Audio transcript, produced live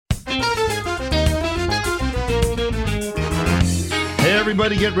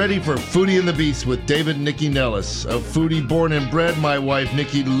everybody, get ready for Foodie and the Beast with David and Nycci Nellis. A foodie born and bred, my wife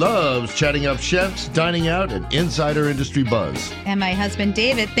Nycci loves chatting up chefs, dining out, and insider industry buzz. And my husband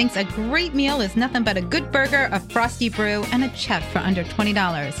David thinks a great meal is nothing but a good burger, a frosty brew, and a check for under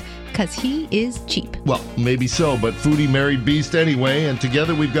 $20. Because he is cheap. Well, maybe so, but Foodie married Beast anyway, and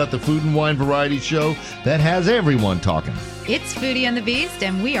together we've got the food and wine variety show that has everyone talking. It's Foodie and the Beast,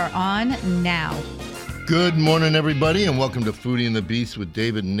 and we are on now. Good morning, everybody, and welcome to Foodie and the Beast with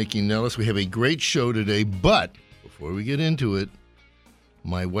David and Nycci Nellis. We have a great show today, but before we get into it,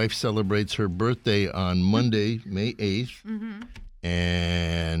 my wife celebrates her birthday on Monday, May 8th,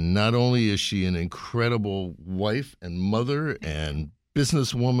 and not only is she an incredible wife and mother and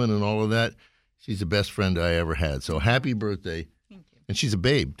businesswoman and all of that, she's the best friend I ever had. So happy birthday. Thank you. And she's a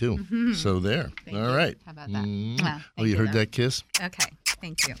babe, too. Mm-hmm. So there. Thank all you. right. How about that? Oh, you heard that kiss? Okay.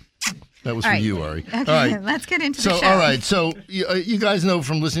 Thank you. That was for you, Ari. Okay, all right. Let's get into the show. All right. So you guys know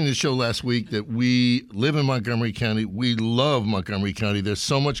from listening to the show last week that we live in Montgomery County. We love Montgomery County. There's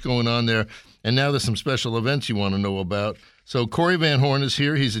so much going on there. And now there's some special events you want to know about. So Cory Van Horn is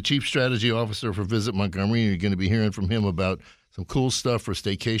here. He's the Chief Strategy Officer for Visit Montgomery. And you're going to be hearing from him about some cool stuff for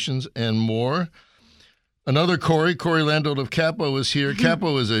staycations and more. Another Cory Landolt of Kappo is here.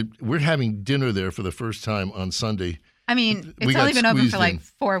 Kappo we're having dinner there for the first time on Sunday. I mean, it's only been open for like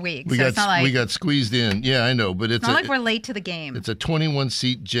 4 weeks. It's not like we got squeezed in. Yeah, I know, but it's not like we're late to the game. It's a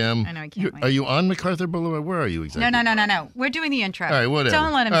 21-seat gem. I know, I can't wait. Are you on MacArthur Boulevard? Where are you exactly? No. We're doing the intro. All right, whatever.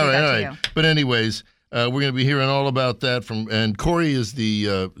 Don't let him do that to you. But anyways, we're going to be hearing all about that and Cory is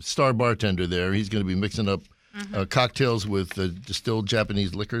the star bartender there. He's going to be mixing up cocktails with distilled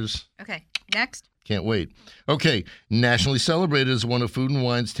Japanese liquors. Okay, next. Can't wait. Okay, nationally celebrated as one of Food and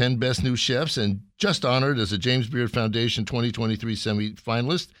Wine's 10 best new chefs and just honored as a James Beard Foundation 2023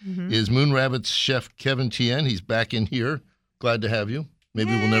 semifinalist is Moon Rabbit's chef Kevin Tien. He's back in here. Glad to have you. Maybe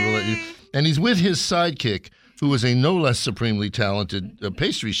we'll never let you. And he's with his sidekick, who is a no less supremely talented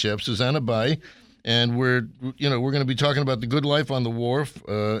pastry chef, Susanna Bae. And we're going to be talking about the good life on the Wharf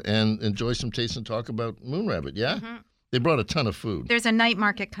and enjoy some taste and talk about Moon Rabbit. Yeah. Mm-hmm. They brought a ton of food. There's a night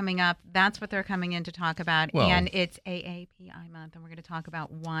market coming up. That's what they're coming in to talk about. Well, and it's AAPI month, and we're going to talk about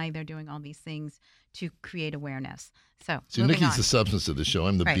why they're doing all these things to create awareness. So, Nycci's the substance of the show.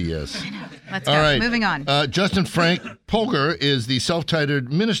 I'm the BS. I know. Let's go. All right. Moving on. Justin Frank Polgar is the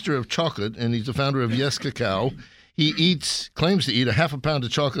self-titled Minister of Chocolate, and he's the founder of YES Cacao. He claims to eat a half a pound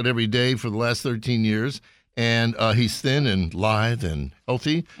of chocolate every day for the last 13 years. And he's thin and lithe and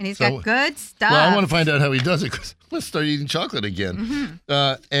healthy. And he's got good stuff. Well, I want to find out how he does it because let's start eating chocolate again.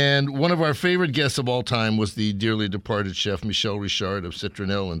 And one of our favorite guests of all time was the dearly departed chef Michel Richard of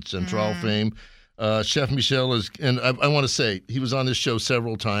Citronelle and Citronelle fame. Chef Michel and I want to say, he was on this show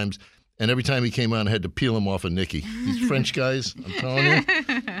several times. And every time he came on, I had to peel him off of Nycci. These French guys, I'm telling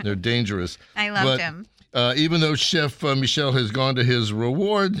you, they're dangerous. I loved him. Even though Chef Michel has gone to his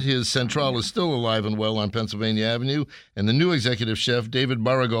reward, his Central is still alive and well on Pennsylvania Avenue. And the new executive chef, David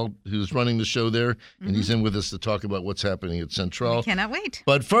Barigault, who's running the show there, and he's in with us to talk about what's happening at Central. I cannot wait.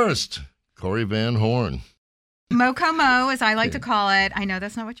 But first, Cory Van Horn. MoCoMo, as I like to call it. I know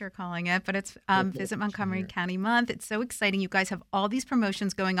that's not what you're calling it, but it's Visit Montgomery County Month. It's so exciting. You guys have all these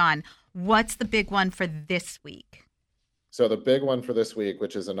promotions going on. What's the big one for this week? So the big one for this week,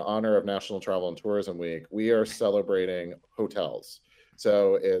 which is in honor of National Travel and Tourism Week, we are celebrating hotels.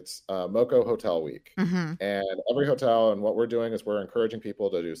 So it's MoCo Hotel Week. And every hotel, and what we're doing is we're encouraging people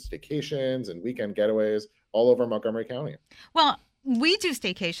to do staycations and weekend getaways all over Montgomery County. Well, we do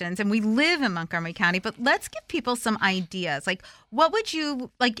staycations and we live in Montgomery County, but let's give people some ideas. Like, what would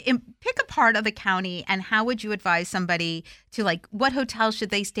you, pick a part of the county and how would you advise somebody to, what hotel should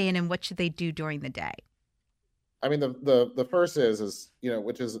they stay in and what should they do during the day? I mean, the first is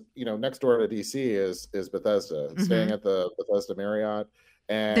which is next door to DC is Bethesda. Staying at the Bethesda Marriott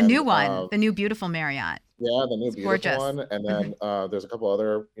and the new one, the new beautiful Marriott. Yeah, the new beautiful gorgeous one, and then there's a couple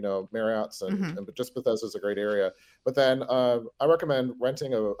other Marriotts, and but just Bethesda's a great area. But then I recommend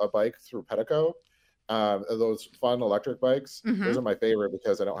renting a bike through Pettico. Those fun electric bikes, those are my favorite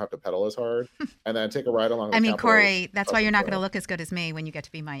because I don't have to pedal as hard. And then take a ride along. Cory, that's why you're not going to look as good as me when you get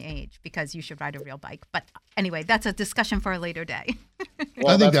to be my age, because you should ride a real bike. But anyway, that's a discussion for a later day.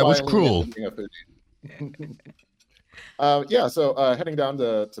 Well, I think that was cruel. So heading down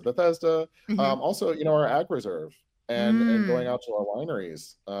to Bethesda, also our ag reserve and going out to our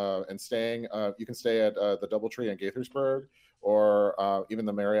wineries and staying. You can stay at the DoubleTree in Gaithersburg, or even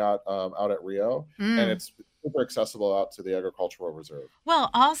the Marriott out at Rio, and it's super accessible out to the agricultural reserve. Well,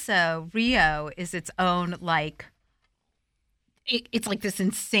 also Rio is its own it's like this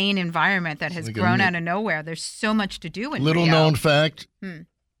insane environment that has grown out of nowhere. There's so much to do in Little Rio. known fact,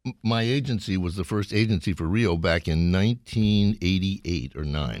 my agency was the first agency for Rio back in 1988 or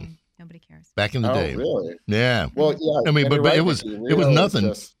 9. Nobody cares. Back in the day. Really? Yeah. Well, yeah. I mean, but right, it was nothing.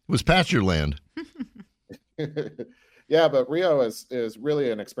 It was pasture land. Yeah, but Rio is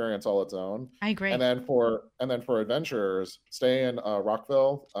really an experience all its own. I agree. And then for adventurers, stay in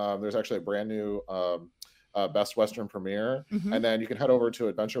Rockville. There's actually a brand new Best Western premiere, and then you can head over to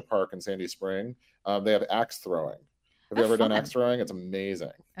Adventure Park in Sandy Spring. They have axe throwing. Have you ever done axe throwing? It's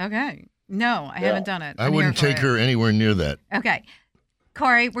amazing. Okay. No, I haven't done it. I wouldn't take her anywhere near that. Okay.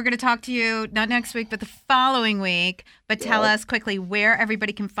 Cory, we're going to talk to you not next week, but the following week. But tell us quickly where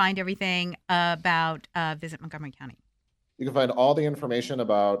everybody can find everything about Visit Montgomery County. You can find all the information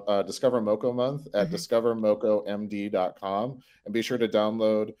about Discover Moco Month at discovermocomd.com. And be sure to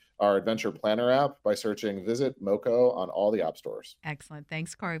download our Adventure Planner app by searching Visit Moco on all the app stores. Excellent.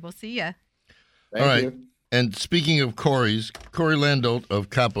 Thanks, Cory. We'll see you. Thank you. And speaking of Cory's, Cory Landolt of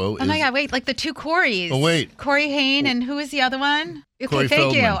Kappo Oh, my God. Wait, like the two Corys. Oh, wait. Cory Hain, and who is the other one? Okay, Cory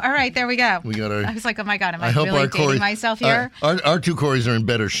thank you. Feldman. All right, there we go. We got our... I was like, oh, my God, am I hope really our dating myself here? Our two Corys are in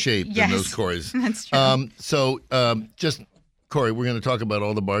better shape than those Corys. That's true. Just, Cory, we're going to talk about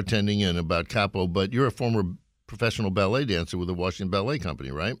all the bartending and about Kappo, but you're a former professional ballet dancer with the Washington Ballet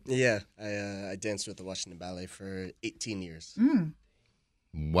Company, right? Yeah, I danced with the Washington Ballet for 18 years.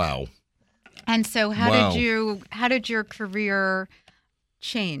 Wow. And so how did your career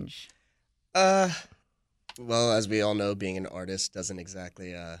change? Well, as we all know, being an artist doesn't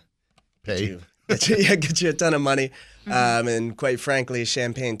exactly pay. Get you a ton of money. And quite frankly,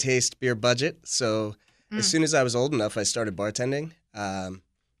 champagne taste, beer budget. So as soon as I was old enough, I started bartending.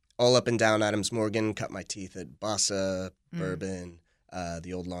 All up and down Adams Morgan, cut my teeth at Bossa, Bourbon,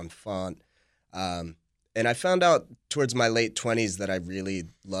 the Old L'Enfant. And I found out towards my late 20s that I really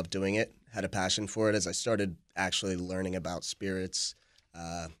loved doing it, had a passion for it as I started actually learning about spirits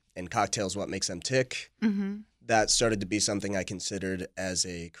and cocktails, what makes them tick. That started to be something I considered as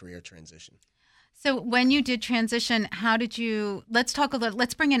a career transition. So when you did transition, how did you, let's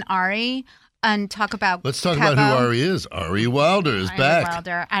bring in Ari and talk about Let's talk Kappo. about who Ari is. Ari Wilder is back.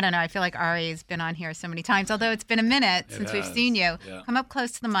 Wilder. I don't know. I feel like Ari's been on here so many times, although it's been a minute since we've seen you. Yeah. Come up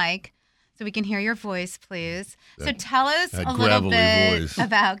close to the mic so we can hear your voice, please. So tell us a little bit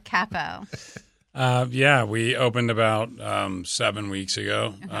about Kappo. We opened about 7 weeks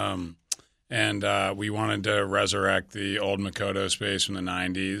ago. And we wanted to resurrect the old Makoto space from the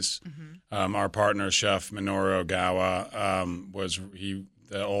 90s. Our partner, Chef Minoru Ogawa,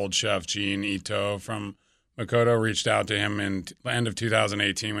 the old chef Gene Ito from Makoto reached out to him in the end of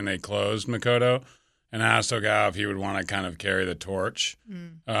 2018 when they closed Makoto and asked Ogawa if he would want to kind of carry the torch.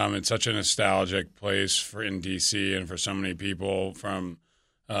 It's such a nostalgic place in D.C. and for so many people from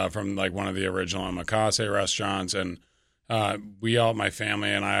like one of the original omakase restaurants. And my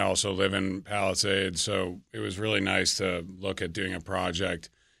family and I also live in Palisades, so it was really nice to look at doing a project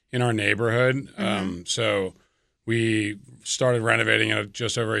in our neighborhood. So we started renovating it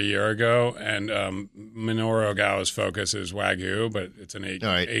just over a year ago, and Minoru Ogawa's focus is Wagyu, but it's an 8.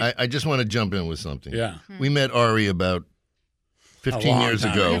 All right, I just want to jump in with something. Yeah. We met Ari about 15 years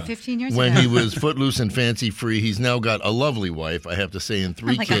ago. 15 years when ago. he was footloose and fancy free. He's now got a lovely wife, I have to say, and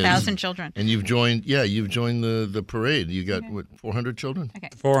 3 like kids. 1,000 children. And you've joined the parade. You got, 400 children? Okay.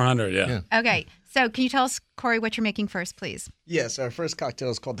 400, yeah. Okay. So can you tell us, Cory, what you're making first, please? Yes, our first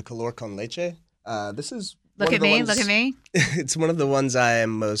cocktail is called the Calor con Leche. This is Look at me. It's one of the ones I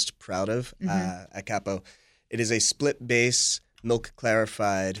am most proud of at Kappo. It is a split base, milk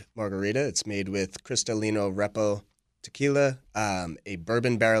clarified margarita. It's made with Cristalino Repo tequila, a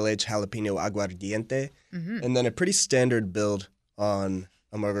bourbon barrel-aged jalapeno aguardiente, and then a pretty standard build on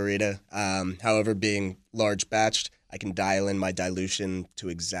a margarita. However, being large batched, I can dial in my dilution to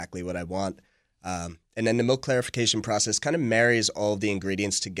exactly what I want. And then the milk clarification process kind of marries all of the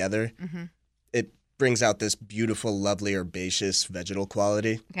ingredients together. It brings out this beautiful, lovely, herbaceous vegetal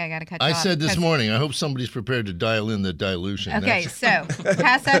quality. Okay, I got to cut you off. I said this morning, I hope somebody's prepared to dial in the dilution. Okay, so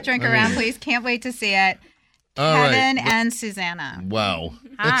pass that drink around, please. Can't wait to see it. All Kevin right. and Susanna. Wow.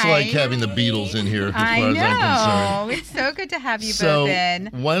 Hi. It's like having the Beatles in here as far as I'm concerned. I know. It's so good to have you both in.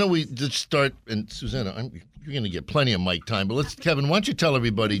 Why don't we just start, and Susanna, you're going to get plenty of mic time, but Kevin, why don't you tell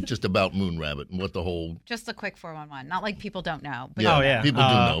everybody just about Moon Rabbit and what the whole... Just a quick 411. Not like people don't know. But People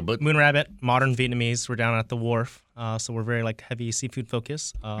do know. But Moon Rabbit, modern Vietnamese. We're down at the Wharf, so we're very heavy seafood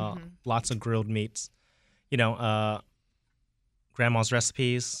focus. Lots of grilled meats. Grandma's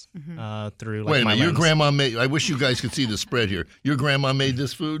recipes through Wait a minute, my your lens. grandma made... I wish you guys could see the spread here. Your grandma made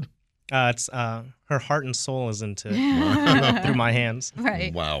this food? It's her heart and soul is into through my hands.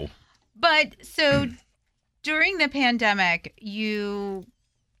 Right. Wow. But so during the pandemic, you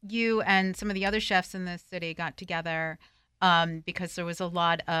and some of the other chefs in the city got together because there was a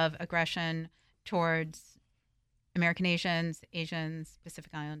lot of aggression towards American Asians,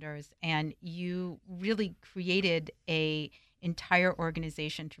 Pacific Islanders, and you really created a entire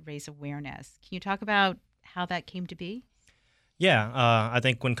organization to raise awareness. Can you talk about how that came to be? Yeah, I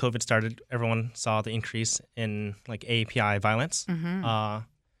think when COVID started, everyone saw the increase in like API violence,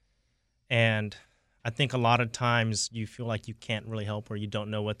 and I think a lot of times you feel like you can't really help or you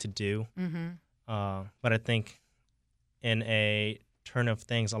don't know what to do. But I think in a turn of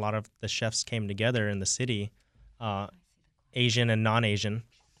things, a lot of the chefs came together in the city, Asian and non-Asian,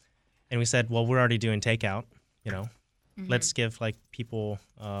 and we said, well, we're already doing takeout, let's give like people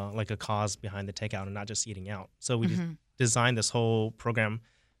like a cause behind the takeout and not just eating out. So we designed this whole program,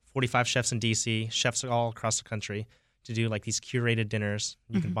 45 chefs in DC, chefs all across the country, to do like these curated dinners.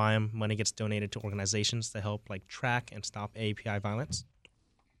 You can buy them. Money gets donated to organizations to help like track and stop API violence.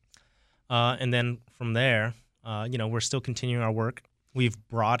 And then from there, we're still continuing our work. We've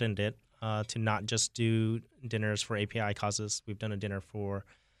broadened it to not just do dinners for API causes. We've done a dinner for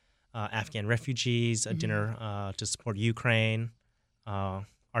Afghan refugees, a dinner to support Ukraine.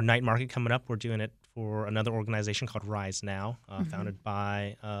 Our night market coming up, we're doing it for another organization called Rise Now, founded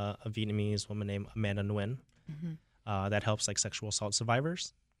by a Vietnamese woman named Amanda Nguyen. That helps like sexual assault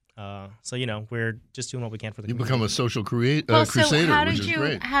survivors. So we're just doing what we can for the community. You become a social crusader, which is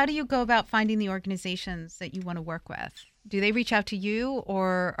great. How do you go about finding the organizations that you want to work with? Do they reach out to you,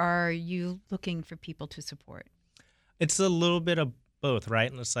 or are you looking for people to support? It's a little bit of both, right?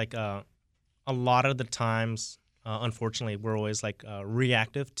 And it's like a lot of the times, unfortunately, we're always like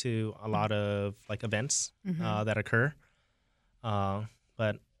reactive to a lot of like events that occur.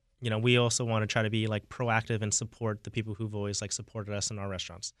 But we also want to try to be like proactive and support the people who've always like supported us in our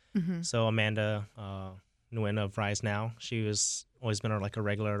restaurants. So Amanda Nguyen of Rise Now, she was always been like a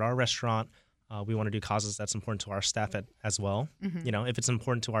regular at our restaurant. We want to do causes that's important to our staff as well. If it's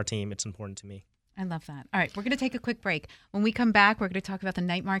important to our team, it's important to me. I love that. All right, we're going to take a quick break. When we come back, we're going to talk about the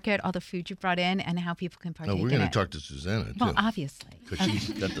night market, all the food you brought in, and how people can partake in it. We're going to talk to Susanna, too. Well, obviously. Because she's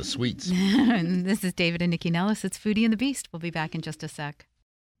got the sweets. And this is David and Nycci Nellis. It's Foodie and the Beast. We'll be back in just a sec.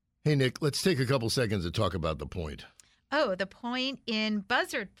 Hey, Nick, let's take a couple seconds to talk about the Point. Oh, the Point in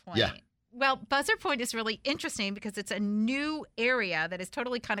Buzzard Point. Yeah. Well, Buzzard Point is really interesting because it's a new area that has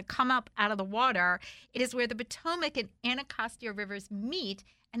totally kind of come up out of the water. It is where the Potomac and Anacostia rivers meet,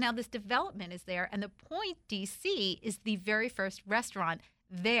 and now this development is there. And the Point DC is the very first restaurant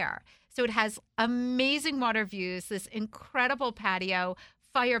there. So it has amazing water views, this incredible patio,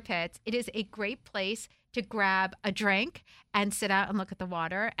 fire pits. It is a great place to grab a drink and sit out and look at the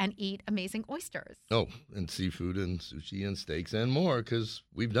water and eat amazing oysters. Oh, and seafood and sushi and steaks and more, because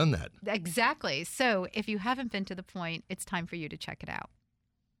we've done that. Exactly. So if you haven't been to the Point, it's time for you to check it out.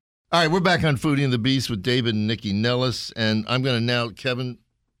 All right, we're back on Foodie and the Beast with David and Nycci Nellis. And I'm going to now, Kevin,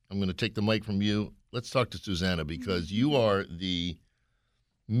 I'm going to take the mic from you. Let's talk to Susanna, because you are the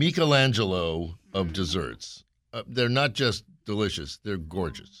Michelangelo of desserts. They're not just delicious, they're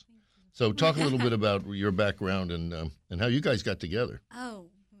gorgeous. So talk a little bit about your background and how you guys got together. Oh,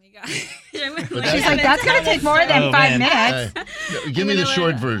 my God. She's like, that's going to take more than 5 minutes. Give me the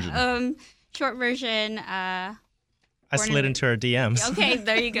short version. Short version. I slid into her DMs. Okay,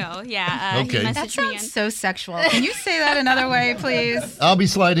 there you go. Yeah. Okay. That sounds so sexual. Can you say that another way, please? I'll be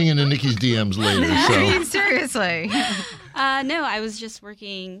sliding into Nikki's DMs later. So. I mean, seriously. No, I was just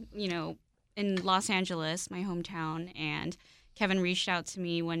working, in Los Angeles, my hometown, and Kevin reached out to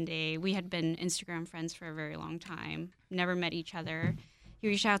me one day. We had been Instagram friends for a very long time, never met each other. He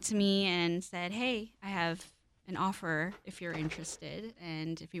reached out to me and said, hey, I have an offer if you're interested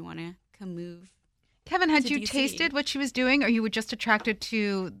and if you want to come move. Kevin, had you DC. tasted what she was doing, or you were just attracted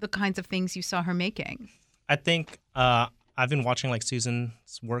to the kinds of things you saw her making? I think I've been watching like Susan's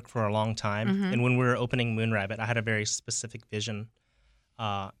work for a long time. And when we were opening Moon Rabbit, I had a very specific vision.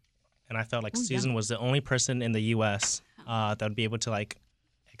 And I felt like Susan was the only person in the U.S. That would be able to like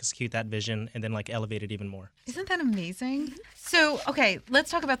execute that vision and then like elevate it even more. Isn't that amazing? So, okay,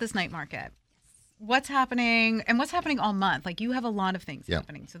 let's talk about this night market. What's happening, and what's happening all month? Like, you have a lot of things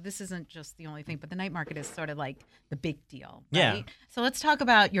happening. So this isn't just the only thing, but the night market is sort of like the big deal, right? Yeah. So let's talk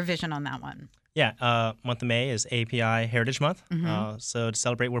about your vision on that one. Yeah, month of May is API Heritage Month. So to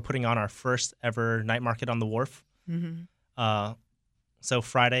celebrate, we're putting on our first ever night market on the Wharf. So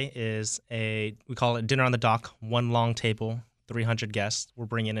Friday is we call it Dinner on the Dock, one long table, 300 guests. We're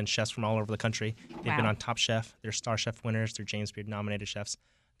bringing in chefs from all over the country. They've been on Top Chef. They're Star Chef winners. They're James Beard nominated chefs.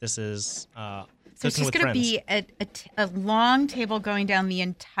 This is So it's cooking just with going to friends. be a long table going down the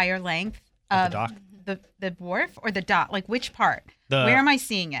entire length Of of the dock. the wharf or the dock. Like which part? The- Where am I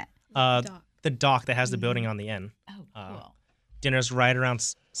seeing it? The dock that has the building on the end. Oh, cool. Dinner's right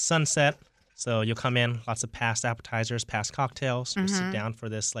around sunset, so you'll come in, lots of past appetizers, past cocktails. You'll sit down for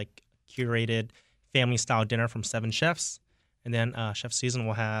this like curated family-style dinner from 7 chefs, and then Chef Susan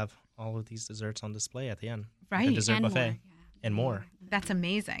will have all of these desserts on display at the end. Like Right. a dessert And buffet. more, And more. That's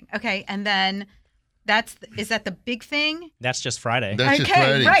amazing. Okay, and then is that the big thing? That's just Friday. That's just Okay,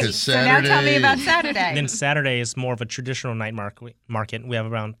 Friday. right. 'Cause So now tell me about Saturday. And then Saturday is more of a traditional night market. We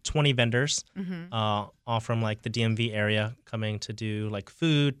have around 20 vendors, all from like the DMV area, coming to do like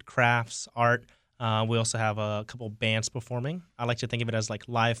food, crafts, art. We also have a couple bands performing. I like to think of it as like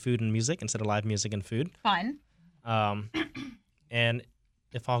live food and music instead of live music and food. Fun. And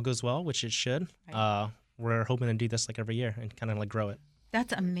if all goes well, which it should, we're hoping to do this like every year and kind of like grow it.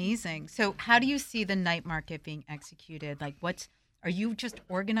 That's amazing. So how do you see the night market being executed? Like are you just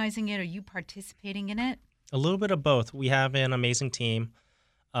organizing it? Are you participating in it? A little bit of both. We have an amazing team.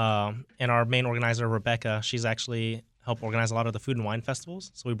 And our main organizer, Rebecca, she's actually helped organize a lot of the food and wine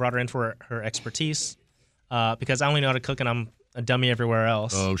festivals. So we brought her in for her expertise because I only know how to cook and I'm a dummy everywhere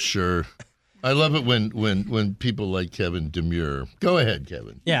else. Oh, sure. I love it when people like Kevin demur. Go ahead,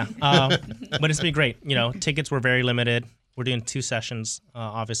 Kevin. Yeah, but it's been great. You know, tickets were very limited. We're doing 2 sessions.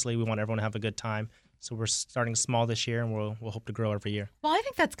 Obviously, we want everyone to have a good time. So we're starting small this year, and we'll hope to grow every year. Well, I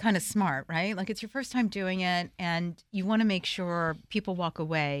think that's kind of smart, right? Like it's your first time doing it, and you want to make sure people walk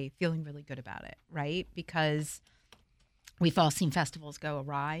away feeling really good about it, right? Because we've all seen festivals go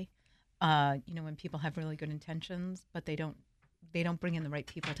awry. When people have really good intentions, but they don't bring in the right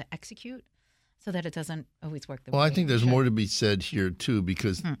people to execute, so that it doesn't always work. Well, I think there's more to be said here too,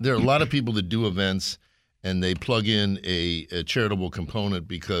 because there are a lot of people that do events, and they plug in a charitable component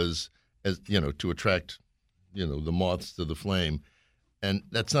because, to attract, the moths to the flame. And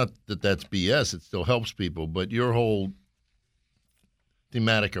that's not that's BS. It still helps people. But your whole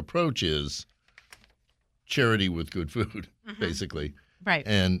thematic approach is charity with good food, basically. Right.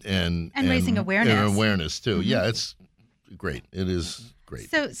 And raising awareness. And awareness, too. Yeah, it's great. It is great.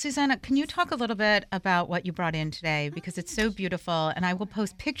 So, Susanna, can you talk a little bit about what you brought in today? Because it's so beautiful, and I will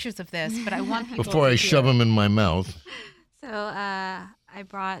post pictures of this, but I want people Before to I shove them in my mouth. So I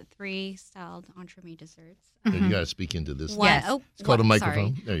brought 3 styled entremet desserts. You got to speak into this. Yes. It's called a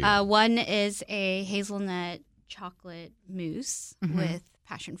microphone. Sorry. There you go. One is a hazelnut chocolate mousse with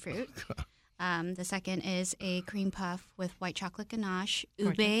passion fruit. The second is a cream puff with white chocolate ganache,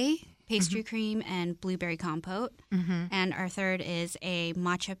 ube, pastry cream, and blueberry compote. And our third is a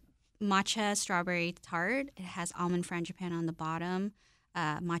matcha strawberry tart. It has almond frangipane on the bottom,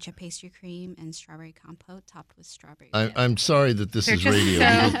 matcha pastry cream, and strawberry compote topped with strawberry. I'm sorry that this They're is just radio.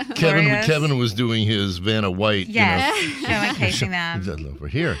 so glorious. Kevin was doing his Vanna White. Yes, showcasing them. Over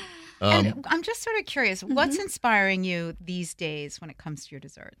here. And I'm just sort of curious, what's inspiring you these days when it comes to your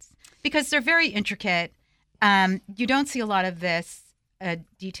desserts? Because they're very intricate. You don't see a lot of this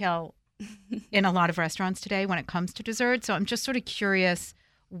detail in a lot of restaurants today when it comes to desserts. So I'm just sort of curious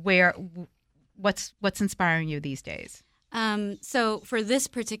what's inspiring you these days? So for this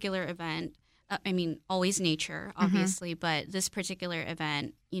particular event, always nature, obviously, but this particular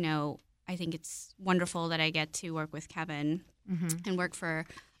event, I think it's wonderful that I get to work with Kevin and work for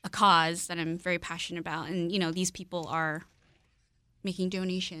a cause that I'm very passionate about. And, these people are making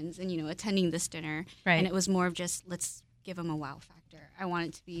donations and, attending this dinner. Right. And it was more of just, let's give them a wow factor. I want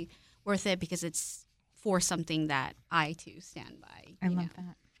it to be worth it because it's for something that I, too, stand by. I love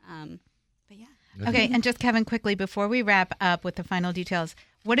that. But, yeah. Okay, and just Kevin, quickly, before we wrap up with the final details,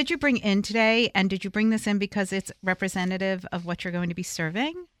 what did you bring in today? And did you bring this in because it's representative of what you're going to be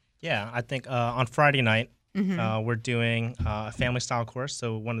serving? Yeah, I think on Friday night, we're doing a family-style course.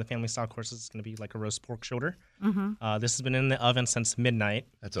 So one of the family-style courses is going to be like a roast pork shoulder. This has been in the oven since midnight.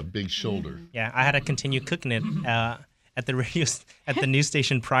 That's a big shoulder. Yeah, I had to continue cooking it at the radio at the news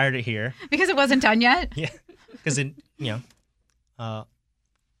station prior to here. Because it wasn't done yet? Yeah, because it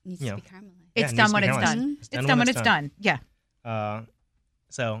Needs to be caramelized. It's it done needs to when be it's caramelized. done. It's done when it's done. Yeah.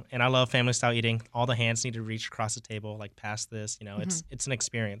 And I love family style eating. All the hands need to reach across the table, like past this. It's an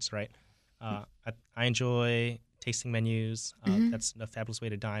experience, right? I enjoy tasting menus. That's a fabulous way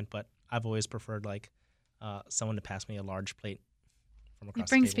to dine. But I've always preferred someone to pass me a large plate from across It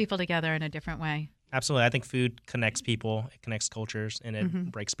brings the table. people together in a different way. Absolutely, I think food connects people. It connects cultures, and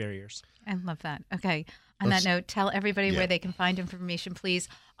it breaks barriers. I love that. Okay. On that note, tell everybody where they can find information, please,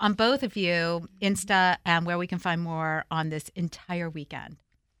 on both of you, Insta, and where we can find more on this entire weekend.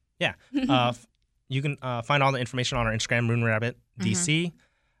 Yeah. You can find all the information on our Instagram, Moon Rabbit DC.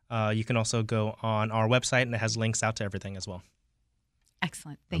 You can also go on our website, and it has links out to everything as well.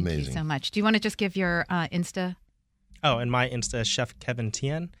 Excellent. Thank you Amazing. so much. Do you want to just give your Insta? Oh, and my Insta is Chef Kevin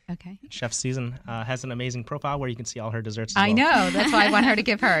Tien. Okay. Chef Susan has an amazing profile where you can see all her desserts as I well. know. That's why I want her to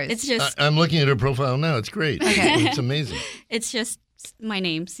give hers. It's just I'm looking at her profile now. It's great. Okay. It's amazing. it's just my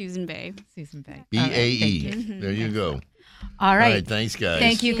name, Susan Bae. Susan Bae. BAE. Thank you. There you go. All right. All right. Thanks, guys.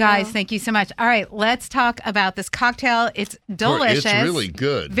 Thank you, guys. Thank you so much. All right. Let's talk about this cocktail. It's delicious. It's really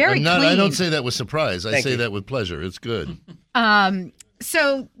good. Very I clean. don't say that with surprise. I Thank say you. that with pleasure. It's good.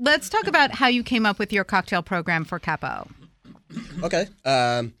 So let's talk about how you came up with your cocktail program for Kappo. Okay.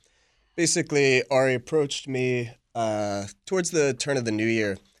 Basically, Ari approached me towards the turn of the new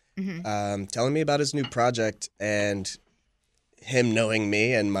year, telling me about his new project, and him knowing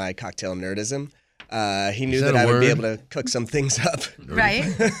me and my cocktail nerdism, he knew that that a I would be word? able to cook some things up. Right?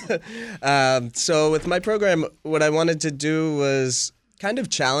 So with my program, what I wanted to do was kind of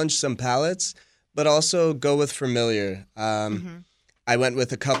challenge some palates, but also go with familiar. I went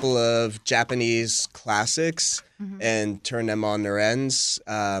with a couple of Japanese classics and turned them on their ends.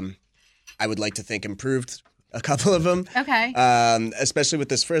 I would like to think improved a couple of them. Okay. Especially with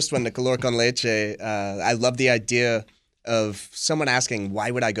this first one, the Color con Leche. I love the idea of someone asking,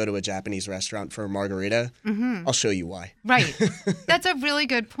 why would I go to a Japanese restaurant for a margarita? I'll show you why. Right. That's a really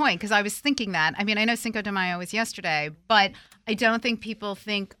good point, because I was thinking that. I mean, I know Cinco de Mayo was yesterday, but I don't think people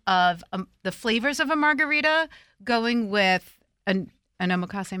think of the flavors of a margarita going with an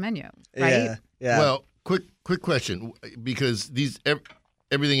omakase menu, right? Yeah. Well, quick question, because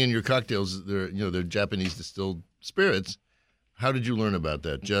everything in your cocktails, they're Japanese distilled spirits. How did you learn about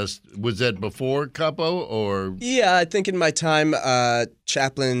that? Was that before Kappo or? Yeah, I think in my time,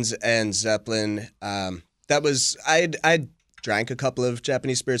 Chaplin's and Zeppelin, I drank a couple of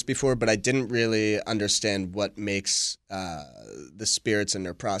Japanese spirits before, but I didn't really understand what makes the spirits and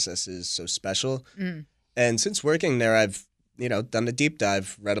their processes so special. And since working there, I've done a deep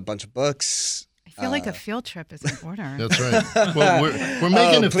dive, read a bunch of books. I feel like a field trip is in order. That's right. Well, we're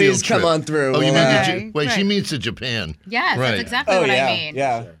making a please field trip. come on through. Oh, you mean Okay. wait? She Right. means to Japan. Yes, Right. that's exactly what I mean.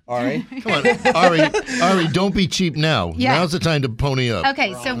 Yeah, Ari. Come on, Ari, don't be cheap now. Yeah. Now's the time to pony up.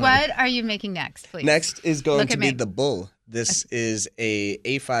 Okay, so what are you making next, please? Next is going Look to at be me. the bull. This is a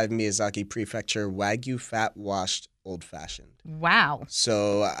A-5 Miyazaki Prefecture Wagyu fat washed old fashioned. Wow.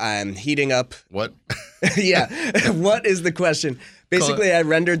 So I'm heating up. What? Yeah. What is the question? Basically, I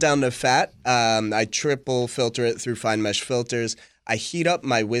render down the fat. I triple filter it through fine mesh filters. I heat up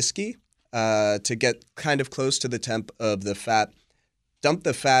my whiskey to get kind of close to the temp of the fat. Dump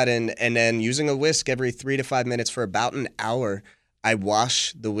the fat in, and then using a whisk every 3 to 5 minutes for about an hour, I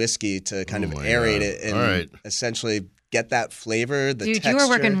wash the whiskey to kind of my aerate God. it and All right. essentially get that flavor, the Dude, texture. you were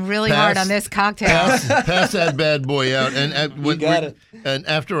working really hard on this cocktail. Pass that bad boy out. And got it. And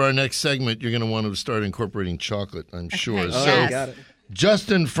after our next segment, you're going to want to start incorporating chocolate, I'm sure. Okay. Oh, Yes. you got it.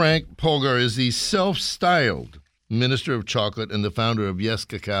 Justin Frank Polgar is the self-styled Minister of Chocolate and the founder of YES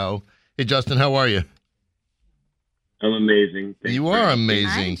Cacao. Hey, Justin, how are you? I'm amazing. Thanks You for are asking.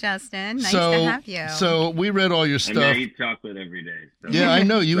 amazing. Hi, Justin. Nice to have you. So we read all your I mean, I stuff. eat chocolate every day. So Yeah, I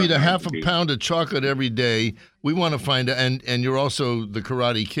know. You it's eat a hard half to a beat. pound of chocolate every day. We want to find out, and you're also the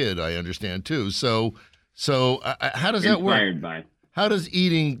Karate Kid, I understand, too. So how does that work? Inspired by. How does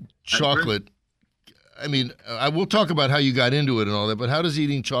eating chocolate, I mean, I will talk about how you got into it and all that, but how does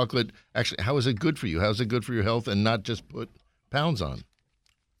eating chocolate, actually, how is it good for you? How is it good for your health and not just put pounds on?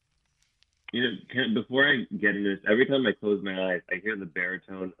 Before I get into this, every time I close my eyes, I hear the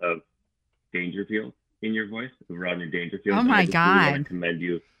baritone of Dangerfield in your voice, of Rodney Dangerfield. Oh, and my I just really want God. to commend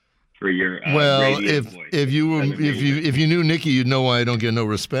you for your Well, radiant voice. if you were That's amazing. if you knew Nikki, you'd know why I don't get no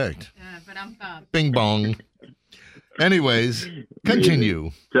respect. But I'm Bing bong. Anyways,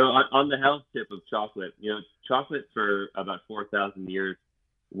 continue. So on the health tip of chocolate, chocolate for about 4,000 years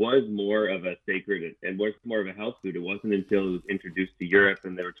was more of a sacred and was more of a health food. It wasn't until it was introduced to Europe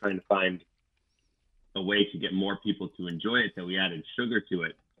and they were trying to find a way to get more people to enjoy it that we added sugar to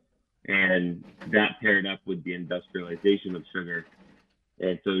it. And that paired up with the industrialization of sugar.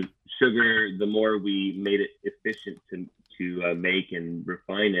 And so sugar, the more we made it efficient to make and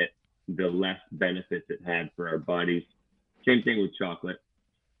refine it, the less benefits it had for our bodies. Same thing with chocolate.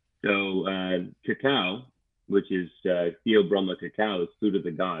 So cacao, which is Theobroma cacao, is food of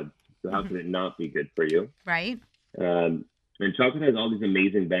the gods. So how could it not be good for you? right. And chocolate has all these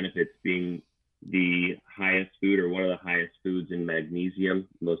amazing benefits, being the highest food or one of the highest foods in magnesium.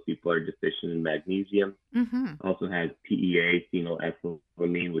 Most people are deficient in magnesium. Mm-hmm. Also has PEA,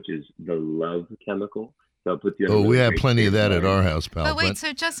 phenylethylamine, which is the love chemical. So it puts you in a Oh, really we have great plenty of state that at mind. our house, pal. But wait,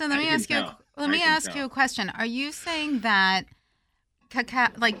 so Justin, let I me can ask you. tell. Let I me can ask you tell. a question. Are you saying that cacao,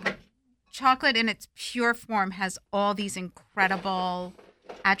 like chocolate in its pure form, has all these incredible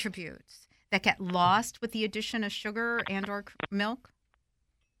attributes that get lost with the addition of sugar and or milk?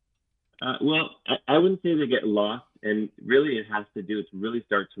 Well, I wouldn't say they get lost, and really it really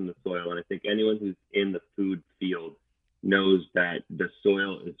starts from the soil. And I think anyone who's in the food field knows that the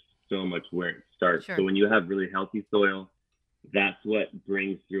soil is so much where it starts. Sure. So when you have really healthy soil, that's what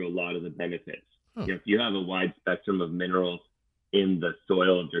brings through a lot of the benefits. Huh. If you have a wide spectrum of minerals in the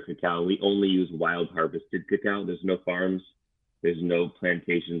soil of your cacao, we only use wild harvested cacao. There's no farms. There's no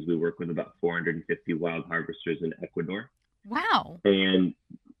plantations. We work with about 450 wild harvesters in Ecuador. Wow. And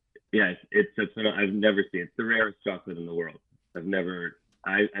yeah, I've never seen it. It's the rarest chocolate in the world. I've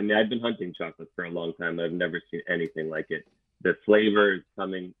been hunting chocolate for a long time. I've never seen anything like it. The flavor is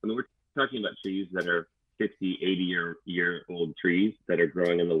coming. I mean, we're talking about trees that are 50, 80 year old trees that are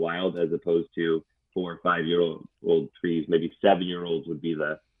growing in the wild, as opposed to 4 or 5 year old trees. Maybe 7-year-olds would be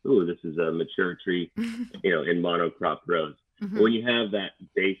this is a mature tree, in monocrop rows. Mm-hmm. But when you have that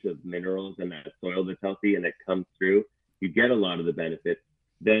base of minerals and that soil that's healthy and it comes through, you get a lot of the benefits.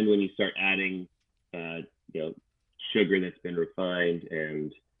 Then when you start adding, sugar that's been refined,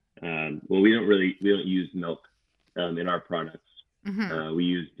 and we don't use milk in our products. Mm-hmm. We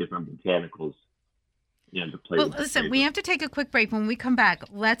use different botanicals. To play Well, with the listen, flavor. we have to take a quick break. When we come back,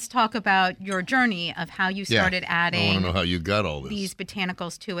 let's talk about your journey of how you started I want to adding know how you got all this. these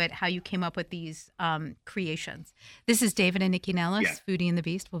botanicals to it, how you came up with these creations. This is David and Nycci Nellis, Foodie and the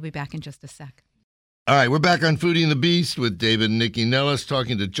Beast. We'll be back in just a sec. All right, we're back on Foodie and the Beast with David and Nycci Nellis,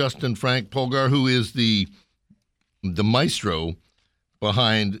 talking to Justin Frank Polgar, who is the maestro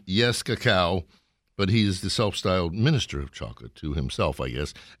behind YES Cacao, but he's the self-styled minister of chocolate to himself, I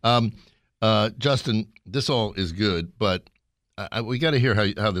guess. Justin, this all is good, but we got to hear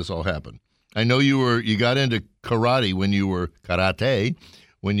how this all happened. I know you got into karate when you were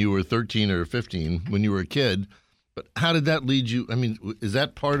 13 or 15, when you were a kid, but how did that lead you? I mean, is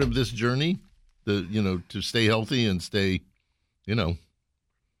that part of this journey? To stay healthy and stay,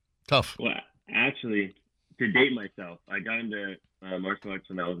 tough. Well, actually, to date myself, I got into martial arts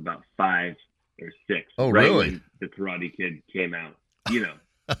when I was about 5 or 6. Oh, right really? When the Karate Kid came out.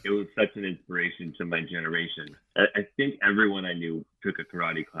 It was such an inspiration to my generation. I think everyone I knew took a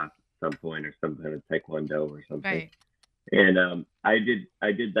karate class at some point, or some kind of taekwondo or something. Right. And I did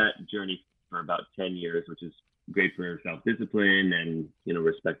that journey for about 10 years, which is great for self-discipline and,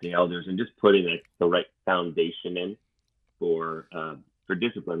 respecting elders and just putting the right foundation in for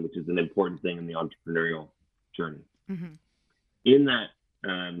discipline, which is an important thing in the entrepreneurial journey. Mm-hmm. In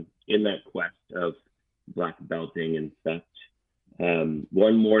that quest of black belting and such,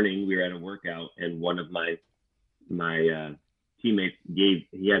 one morning we were at a workout and one of my teammates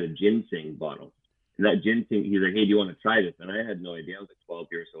he had a ginseng bottle, and that ginseng, he's like, "Hey, do you want to try this?" And I had no idea. I was like 12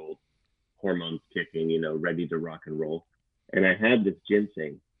 years old, hormones kicking, ready to rock and roll. And I had this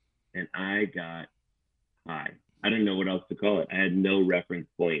ginseng and I got high. I don't know what else to call it. I had no reference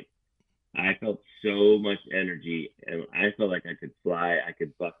point. I felt so much energy and I felt like I could fly. I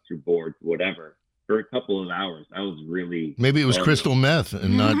could bust through boards, whatever. For a couple of hours, I was really... Maybe it was crystal meth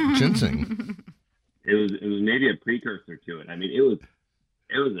and not ginseng. It was maybe a precursor to it. I mean, it was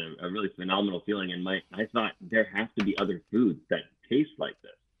a really phenomenal feeling. And I thought there has to be other foods that taste like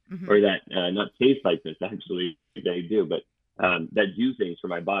this. Mm-hmm. Or that not taste like this, actually, they do, but that do things for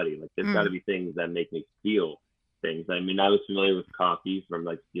my body. Like, there's got to be things that make me feel things. I mean, I was familiar with coffee from,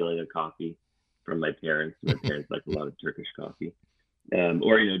 like, stealing a coffee from my parents. My parents like a lot of Turkish coffee.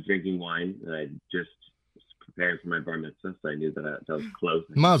 Or, drinking wine. And I just was preparing for my bar mitzvah, so I knew that was close.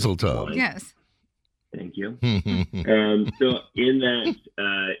 Mazel tov. Yes. Thank you. So in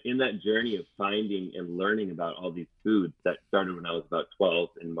that journey of finding and learning about all these foods that started when I was about 12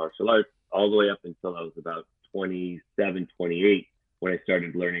 in martial arts, all the way up until I was about 27, 28, when I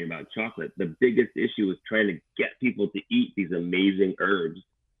started learning about chocolate, the biggest issue was trying to get people to eat these amazing herbs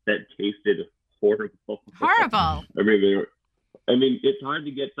that tasted horrible. Horrible. I mean, it's hard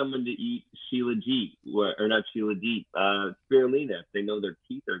to get someone to eat Shilajit, or not Shilajit, spirulina, if they know their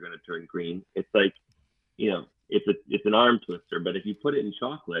teeth are going to turn green. It's like, it's an arm twister, but if you put it in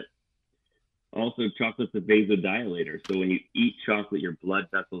chocolate, also chocolate's a vasodilator. So when you eat chocolate, your blood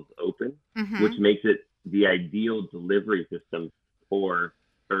vessels open, which makes it the ideal delivery system for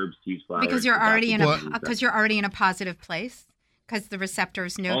herbs, cheese, flowers. Because you're already in a positive place, because the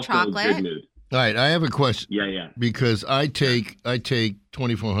receptors know also chocolate. Good mood. All right, I have a question. Yeah. Because I take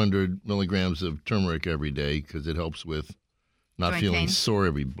 2,400 milligrams of turmeric every day because it helps with not Joint feeling pain. sore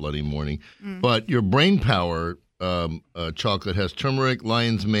every bloody morning. But your brain power chocolate has turmeric,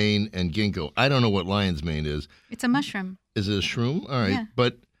 lion's mane, and ginkgo. I don't know what lion's mane is. It's a mushroom. Is it a shroom? All right, Yeah.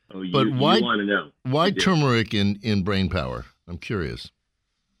 but You why want to know? why turmeric in brain power? I'm curious.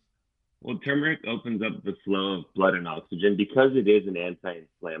 Well, turmeric opens up the flow of blood and oxygen because it is an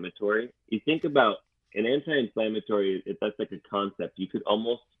anti-inflammatory. You think about an anti-inflammatory, that's like a concept. You could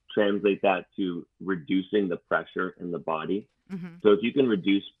almost translate that to reducing the pressure in the body. Mm-hmm. So if you can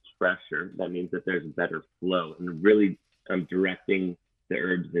reduce pressure, that means that there's better flow. And really, I'm directing the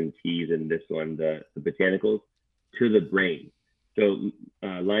herbs and teas in this one, the botanicals, to the brain. So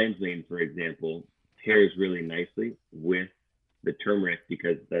lion's mane, for example, pairs really nicely with the turmeric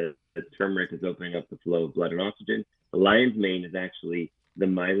because the turmeric is opening up the flow of blood and oxygen. The lion's mane is actually the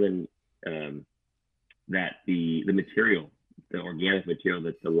myelin that the material, the organic material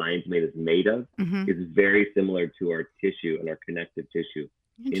that the lion's mane is made of, is very similar to our tissue and our connective tissue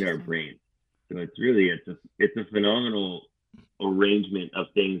in our brain. So it's a phenomenal arrangement of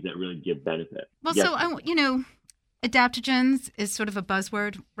things that really give benefit. Well, Yes. so adaptogens is sort of a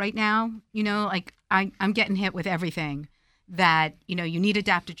buzzword right now. Like I'm getting hit with everything that you need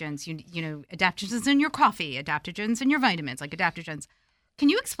adaptogens. Adaptogens in your coffee, adaptogens in your vitamins, like adaptogens. Can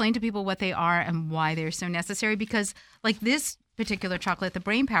you explain to people what they are and why they're so necessary? Because like this particular chocolate, the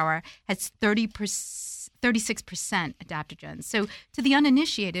Brain Power, has 36% adaptogens. So to the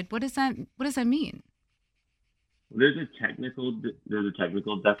uninitiated, what does that mean? There's a technical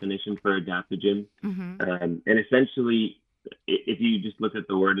definition for adaptogen, and essentially, if you just look at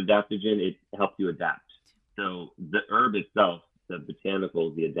the word adaptogen, it helps you adapt. So the herb itself, the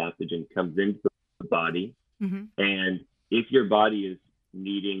botanical, the adaptogen comes into the body, and if your body is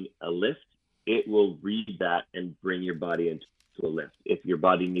needing a lift, it will read that and bring your body into a lift. If your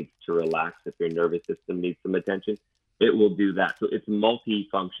body needs to relax, if your nervous system needs some attention, it will do that. So it's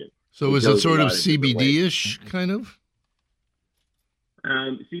multi-function. So is it sort of CBD-ish kind of?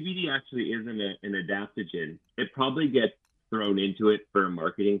 CBD actually isn't an adaptogen. It probably gets thrown into it for a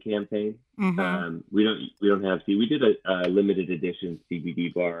marketing campaign. We don't have we did a limited edition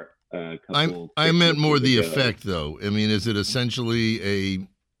CBD bar. I meant more the effect, though. I mean, is it essentially a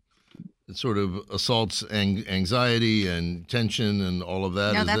sort of assaults anxiety and tension and all of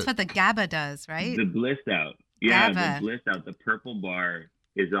that? No, that's what the GABA does, right? The bliss out. Yeah, GABA. The bliss out. The purple bar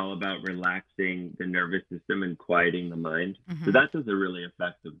is all about relaxing the nervous system and quieting the mind. So that does a really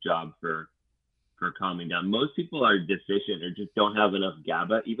effective job for calming down. Most people are deficient or just don't have enough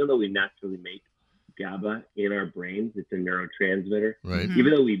GABA, even though we naturally make GABA in our brains. It's a neurotransmitter. Right.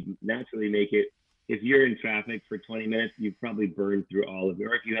 Even though we naturally make it, if you're in traffic for 20 minutes, you've probably burned through all of it.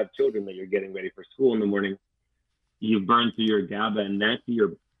 Or if you have children that you're getting ready for school in the morning, you've burned through your GABA, and that's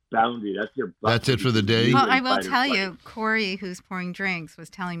your boundary. That's your buffer. That's it for the day? Well, I will tell you, Cory, who's pouring drinks, was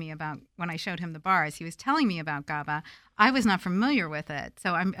telling me about, when I showed him the bars, he was telling me about GABA. I was not familiar with it.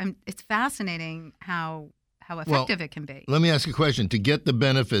 So it's fascinating how effective it can be. Let me ask you a question. To get the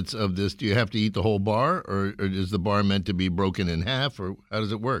benefits of this, do you have to eat the whole bar, or is the bar meant to be broken in half, or how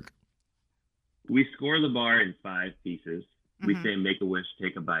does it work? We score the bar in 5 pieces. We say make a wish,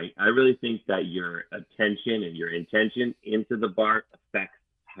 take a bite. I really think that your attention and your intention into the bar affects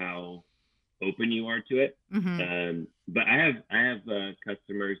how open you are to it. But I have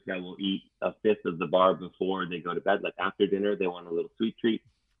customers that will eat a fifth of the bar before they go to bed. Like after dinner, they want a little sweet treat.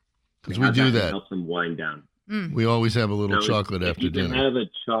 Because we do that. Helps them wind down. We always have a little chocolate after dinner. If you can have a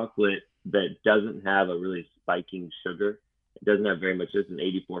chocolate that doesn't have a really spiking sugar, it doesn't have very much. It's an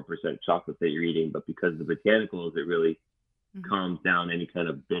 84% chocolate that you're eating, but because of the botanicals, it really calms down any kind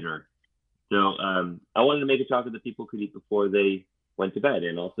of bitter. So I wanted to make a chocolate that people could eat before they went to bed,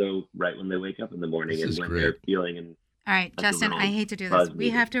 and also right when they wake up in the morning, and when they're feeling. And all right, Justin, I hate to do this. We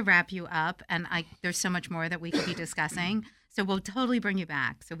have to wrap you up, and there's so much more that we could be discussing. So we'll totally bring you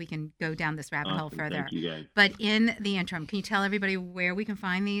back so we can go down this rabbit hole further. Thank you, guys. But in the interim, can you tell everybody where we can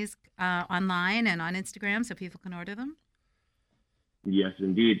find these online and on Instagram so people can order them? Yes,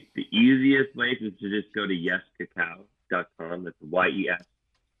 indeed. The easiest place is to just go to YESCacao.com. That's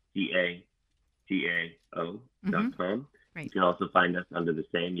YESCACAO.com. Right. You can also find us under the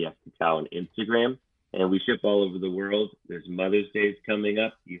same YES Cacao on Instagram. And we ship all over the world. There's Mother's Day coming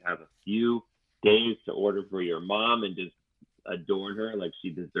up. You have a few days to order for your mom and just adorn her like she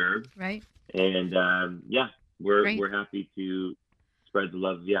deserves. Right. And we're happy to spread the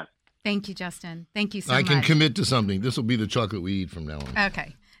love of YES. Thank you, Justin. Thank you so much. I can commit to something. This will be the chocolate we eat from now on.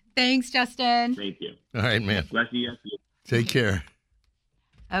 Okay. Thanks, Justin. Thank you. All right, man. Bless you. Take care.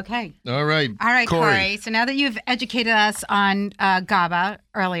 Okay. All right. All right, Cory. So now that you've educated us on GABA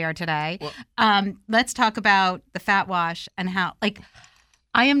earlier today, let's talk about the fat wash and how,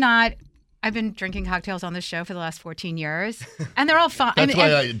 I am not I've been drinking cocktails on this show for the last 14 years, and they're all fun. That's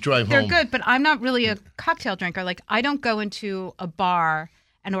why I drive they're home. They're good, but I'm not really a cocktail drinker. Like, I don't go into a bar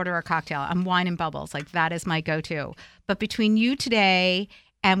and order a cocktail. I'm wine and bubbles. Like, that is my go-to. But between you today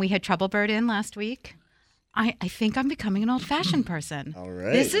and we had Troublebird in last week, I think I'm becoming an old-fashioned person. All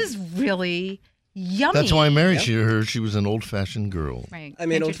right. This is really yummy. That's why I married her. She was an old-fashioned girl. Right. I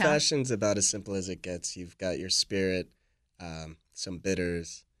mean, old-fashioned's about as simple as it gets. You've got your spirit, some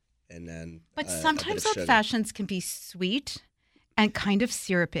bitters, and then But sometimes old-fashions can be sweet and kind of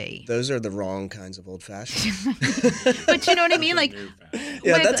syrupy. Those are the wrong kinds of old-fashioned. But you know what I mean? Like,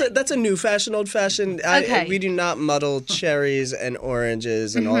 yeah, that's a new fashion old-fashioned. Okay. We do not muddle cherries and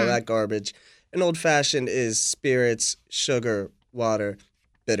oranges and all that garbage. An old-fashioned is spirits, sugar, water,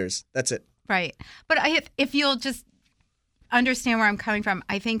 bitters. That's it. Right. But if you'll just understand where I'm coming from,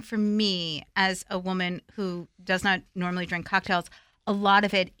 I think for me, as a woman who does not normally drink cocktails, a lot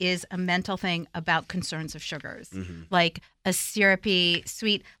of it is a mental thing about concerns of sugars, like a syrupy,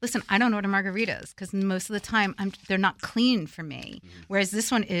 sweet. Listen, I don't order margaritas because most of the time they're not clean for me, whereas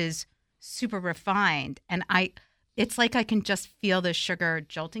this one is super refined, and it's like I can just feel the sugar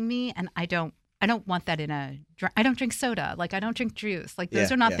jolting me, and I don't want that in I don't drink soda, like I don't drink juice, like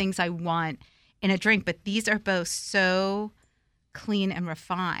those are not things I want in a drink, but these are both so clean and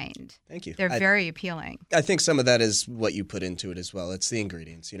refined. Thank you. They're very appealing. I think some of that is what you put into it as well. It's the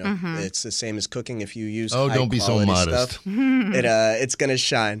ingredients, It's the same as cooking. If you use don't be so modest. Stuff, it's going to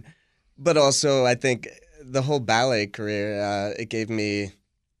shine. But also, I think the whole ballet career, it gave me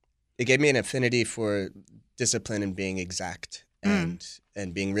an affinity for discipline and being exact and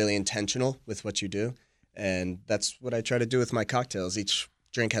being really intentional with what you do. And that's what I try to do with my cocktails. Each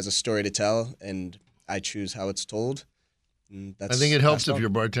drink has a story to tell, and I choose how it's told. I think it helps if your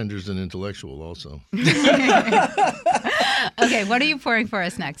bartender's an intellectual also. Okay, what are you pouring for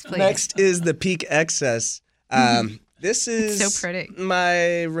us next, please? Next is the Peak Excess. This is so pretty.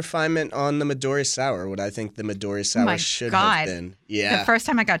 My refinement on the Midori Sour, what I think the Midori Sour should have been. Yeah. The first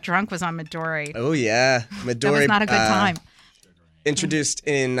time I got drunk was on Midori. Oh, yeah. Midori. That was not a good time. Introduced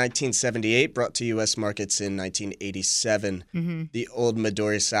in 1978, brought to U.S. markets in 1987. The old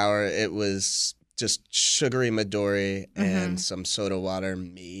Midori Sour, it was just sugary Midori and some soda water,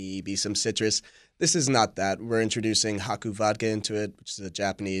 maybe some citrus. This is not that. We're introducing Haku vodka into it, which is a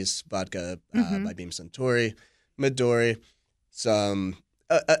Japanese vodka by Beam Suntory, Midori,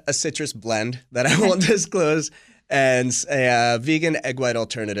 a citrus blend that I won't disclose, and a vegan egg white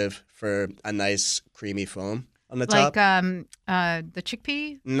alternative for a nice creamy foam on the top. Like the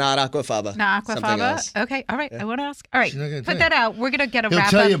chickpea? Not aquafaba. Not aquafaba? Okay, all right. Yeah. I want to ask. All right, put that out. We're going to get a wrap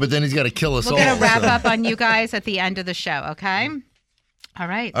up. He'll tell you, but then he's got to kill us all. We'll get a wrap up on you guys at the end of the show, okay? All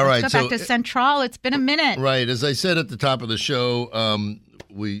right. Let's go back to Central. It's been a minute. Right. As I said at the top of the show,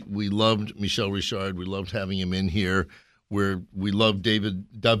 we loved Michel Richard. We loved having him in here. We love David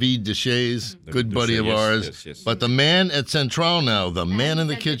Deshays, good buddy of ours. Yes. But the man at Central now, the man in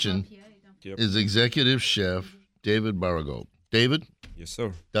the kitchen, is executive chef David Barigault. David? Yes,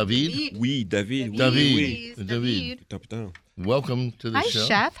 sir. David? Oui, David. David. Top down. Welcome to the show. Hi,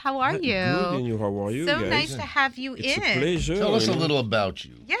 Chef. How are you? Good, and you? How are you, so guys? Nice to have you it's in. It's a pleasure. Tell us a little about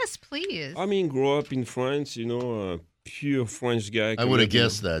you. Yes, please. I mean, grew up in France, pure French guy. I would have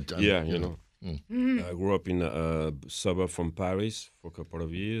guessed that. Yeah, I grew up in a suburb from Paris for a couple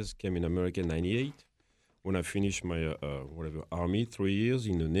of years. Came in America in 98. When I finished my army, 3 years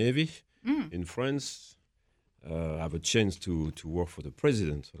in the Navy in France. I have a chance to work for the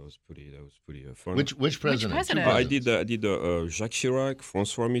president, so that was pretty fun. Which president? I did Jacques Chirac,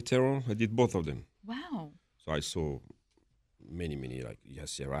 François Mitterrand. I did both of them. Wow. So I saw many like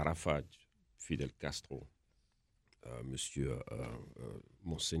Yasser Arafat, Fidel Castro, Monsieur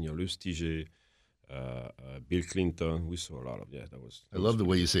Monseigneur Lustiger, Bill Clinton. We saw a lot of that was. I love the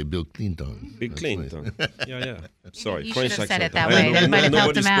way you say Bill Clinton. Bill Clinton. Nice. Yeah. Sorry, you French should have accent. said it that way. That might have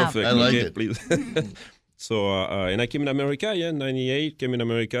helped him out. Perfect. I like it. it. Please. So, and I came in America, 98, came in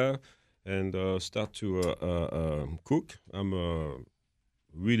America and start to cook. I'm a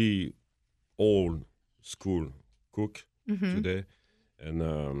really old school cook today.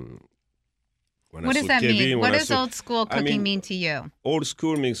 And what does that mean? What does old school cooking mean to you? Old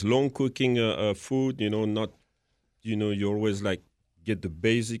school means long cooking food, not, you always like get the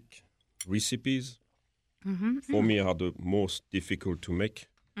basic recipes. For me are the most difficult to make.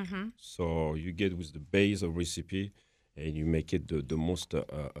 So you get with the base of recipe and you make it the most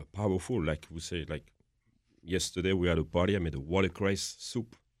powerful. Like we say, like yesterday we had a party, I made a watercress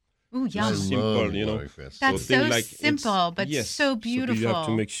soup. Ooh, yum. Simple, That's so like simple, but so beautiful. So you have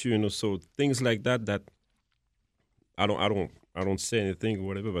to make sure, so things like that I don't say anything or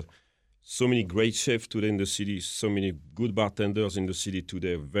whatever, but so many great chefs today in the city, so many good bartenders in the city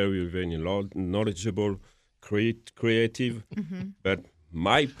today, very, very knowledgeable, creative. But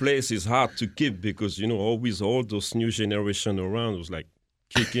my place is hard to keep because, always all those new generation around was like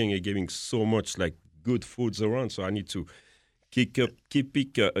kicking and giving so much like good foods around. So I need to keep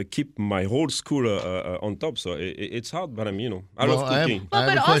my whole school on top. So it's hard, but I love cooking. Well,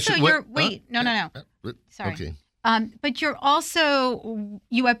 but also no. Sorry. Okay. But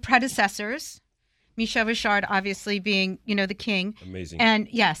you have predecessors. Michel Richard, obviously being, the king. Amazing. And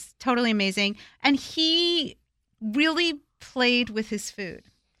yes, totally amazing. And he really played with his food.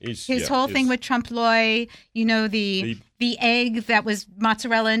 His whole thing with trompe l'oeil, the egg that was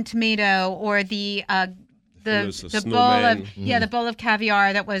mozzarella and tomato, or the bowl of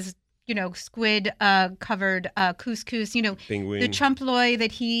caviar that was squid covered couscous. Penguin. The trompe l'oeil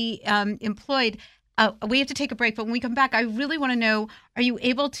that he employed. We have to take a break, but when we come back, I really want to know: are you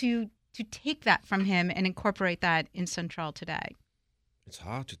able to take that from him and incorporate that in Central today? It's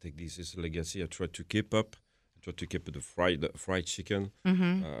hard to take this as a legacy. I try to keep up. The fried chicken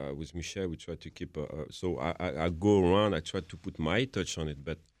with Michel. We try to keep. So I go around. I try to put my touch on it.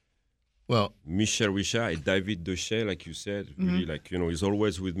 But Michel Richard and David Dechet, like you said, really he's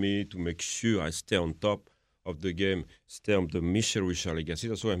always with me to make sure I stay on top of the game, stay on the Michel Richard legacy.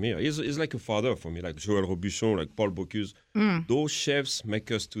 That's why I'm here. He's like a father for me, like Joël Robuchon, like Paul Bocuse. Those chefs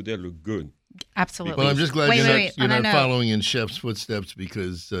make us today look good. Absolutely. Well, I'm just glad you're not following in Chef's footsteps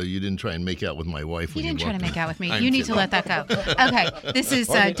because you didn't try and make out with my wife. You didn't try to make out with me. You need to let that go. Okay, this is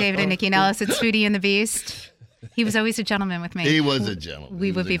David and Nycci Nellis. It's Foodie and the Beast. He was always a gentleman with me. He was a gentleman.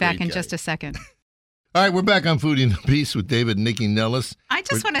 We will be back in just a second. All right, we're back on Foodie and the Beast with David and Nycci Nellis. I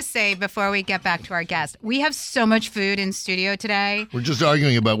just want to say before we get back to our guest, we have so much food in studio today. We're just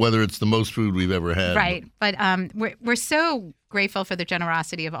arguing about whether it's the most food we've ever had. Right, but we're so grateful for the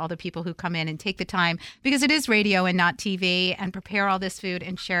generosity of all the people who come in and take the time, because it is radio and not TV, and prepare all this food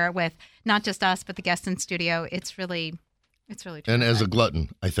and share it with not just us, but the guests in studio. It's really terrific. And as a glutton,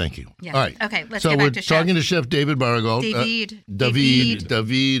 I thank you. Yes. All right. Okay, let's get back to Chef. So we're talking to Chef David Barigault. David.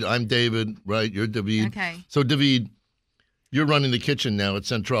 David. I'm David, right? You're David. Okay. So, David, you're running the kitchen now at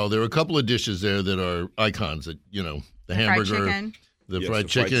Central. There are a couple of dishes there that are icons. That the hamburger, fried chicken. The fried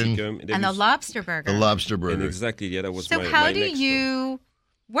chicken, and the lobster burger. The lobster burger. And exactly, that was so my how do next you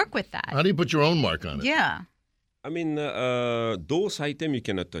work with that? How do you put your own mark on it? Yeah. I mean, those items you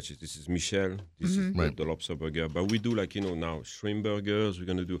cannot touch it. This is Michel. This is the lobster burger. But we do now shrimp burgers. We're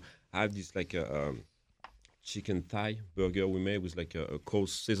gonna have this like a chicken thigh burger we made with like a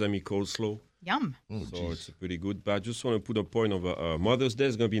sesame coleslaw. Yum. So it's pretty good. But I just want to put a point of Mother's Day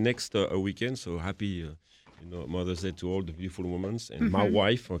is gonna be next weekend. So happy. Mother's Day to all the beautiful women and my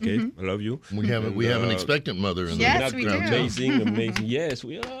wife. Okay, I love you. We have an expectant mother in the Yes, we do. Amazing. Yes,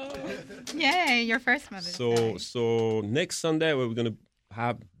 we are. Yay, your first Mother's Day. So next Sunday we're gonna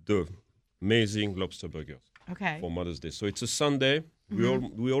have the amazing lobster burgers. Okay. For Mother's Day. So it's a Sunday.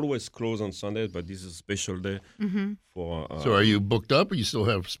 We always close on Sundays, but this is a special day for. So are you booked up, or you still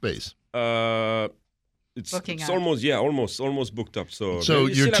have space? It's almost booked up. So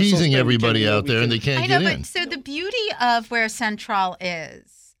you're teasing everybody out there, and they can't get in. But so the beauty of where Central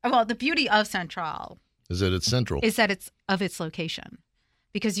is, the beauty of Central is that it's central. Is that it's of its location,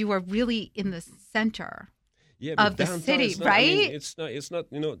 because you are really in the center of the city, right? It's not.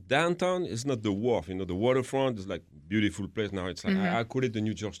 Downtown is not the Wharf. The waterfront is like beautiful place now. It's like I call it the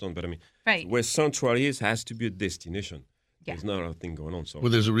New Georgetown, but right. Where Central has to be a destination. Yeah. There's not a thing going on. So. Well,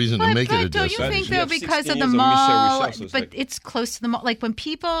 there's a reason to make it a destination. Don't you think, though, because of the mall, it's close to the mall. Like when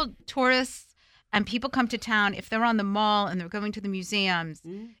tourists and people come to town, if they're on the mall and they're going to the museums,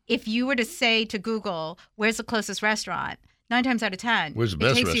 if you were to say to Google, where's the closest restaurant, 9 times out of 10, where's the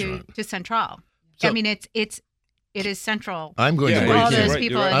best it takes restaurant? You to Central. So, I mean, it is central. I'm going to break all in. those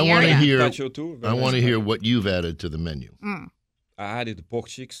people in I the area. Want to hear what you've added to the menu. I added the pork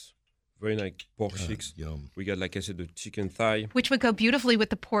cheeks. Very nice pork cheeks. Yum. We got, like I said, the chicken thigh. Which would go beautifully with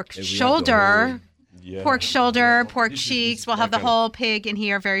the pork shoulder. Pork shoulder, pork cheeks. We'll have the whole pig in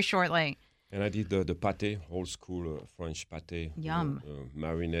here very shortly. And I did the pate, old school French pate. Yum.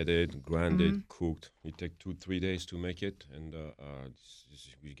 Marinated, grinded, cooked. It takes 2-3 days to make it. And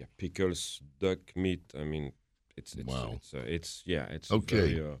we got pickles, duck meat. I mean, it's wow. It's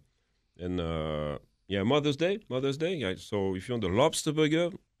okay. Very, Mother's Day. Yeah. So if you want the lobster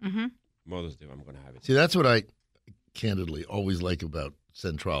burger, Mother's Day, I'm going to have it. See, that's what I candidly always like about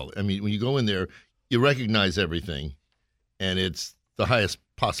Central. I mean, when you go in there, you recognize everything, and it's the highest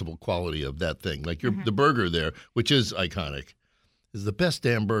possible quality of that thing. Like the burger there, which is iconic, is the best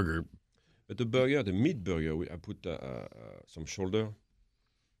damn burger. But the burger, the meat burger, I put some shoulder.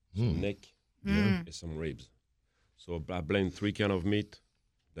 some neck, and some ribs. So I blend 3 kind of meat.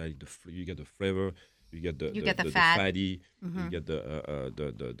 You get the flavor, you get the fat. fatty, you get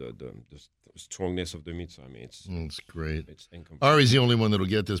the strongness of the meat. So I mean, it's great. It's incomparable. Ari's the only one that'll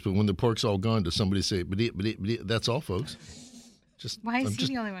get this, but when the pork's all gone, does somebody say, "But that's all, folks"? Why is he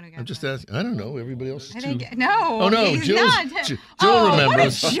the only one who got I'm just asking. I don't know. Everybody else is too. No. Oh, no. He's Jill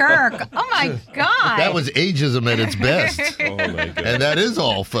remembers. What a jerk. Oh, my God. That was ageism at its best. Oh, my God. And that is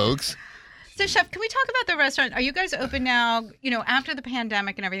all, folks. So, Chef, can we talk about the restaurant? Are you guys open now, after the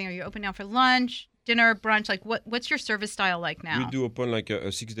pandemic and everything? Are you open now for lunch, dinner, brunch? Like, what's your service style like now? We do open like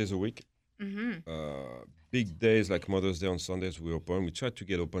 6 days a week. Big days like Mother's Day on Sundays, we open. We try to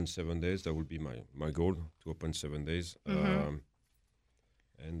get open 7 days. That would be my goal, to open 7 days.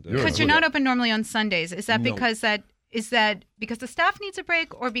 Because you're not open normally on Sundays. Is that because the staff needs a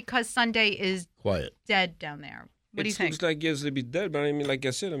break, or because Sunday is quiet, dead down there? What do you think? It looks like it's a bit dead, but I mean, like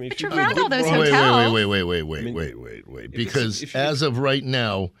I said, but you're around all those hotels. Wait. Because as of right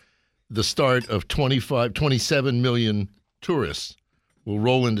now, the start of 27 million tourists will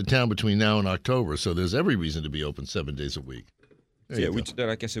roll into town between now and October. So there's every reason to be open 7 days a week.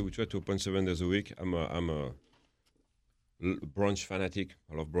 Like I said, we try to open 7 days a week. I'm a brunch fanatic.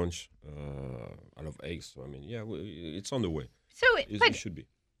 I love brunch. I love eggs. So I mean, it's on the way. So it should be.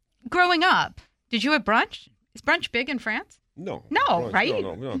 Growing up, did you have brunch? Is brunch big in France? No. No, brunch, right?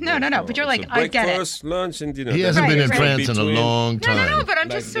 No. But you're it's like, I get it. Breakfast, lunch, and dinner. He hasn't been in France in a long time. No, but I'm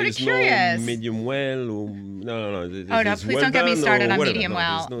just sort of curious. No medium well. No. Please don't get me started on medium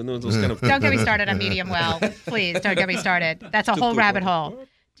well. No, those kind of. Don't get me started on medium well. Please don't get me started. That's a whole rabbit hole.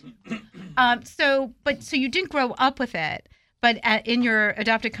 So you didn't grow up with it, but in your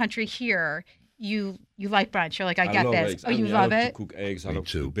adopted country here, you like brunch. You're like, I get this. Eggs. Oh, you love I love it? to cook eggs. I love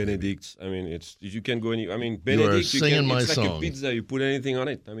to do Benedicts. I mean, you can go any. I mean, Benedict. It's like a pizza. You put anything on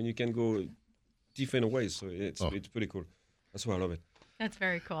it. I mean, you can go different ways. So it's pretty cool. That's why I love it. That's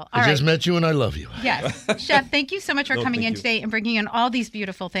very cool. I just met you and I love you. Yes. Chef, thank you so much for coming in today and bringing in all these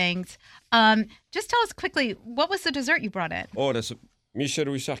beautiful things. Just tell us quickly, what was the dessert you brought in? Oh, that's a Michel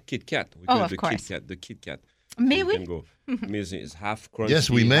Richard Kit Kat. Of course. The Kit Kat. May we? Can go. It's half crunchy. Yes,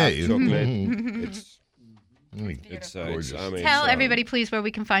 we may. Half chocolate. It's gorgeous. Tell everybody, please, where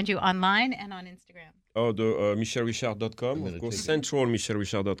we can find you online and on Instagram. Oh, the michelrichard.com, of course, central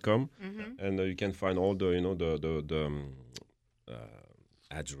michelrichard.com, and you can find all the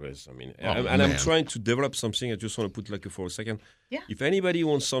address. I mean, I'm trying to develop something. I just want to put for a second. Yeah. If anybody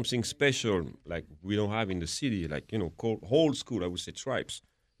wants something special, like we don't have in the city, like old school, I would say tripes,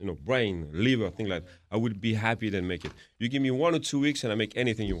 brain, liver, things like that, I would be happy to make it. You give me 1 or 2 weeks, and I make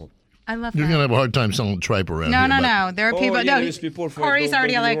anything you want. I love You're that. going to have a hard time selling tripe around here. No. There are people. There's people Corey's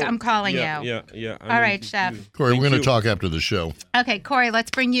already like, I'm calling you. Yeah. All right, Chef. Corey, we're going to talk after the show. Okay, Corey,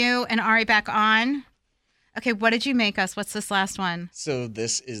 let's bring you and Ari back on. Okay, what did you make us? What's this last one? So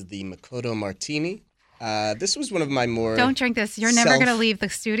this is the Makoto Martini. This was one of my more... Don't drink this. You're never going to leave the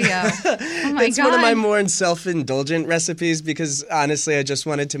studio. Oh, my It's God. one of my more self-indulgent recipes because, honestly, I just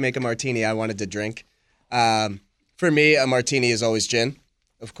wanted to make a martini I wanted to drink. For me, a martini is always gin,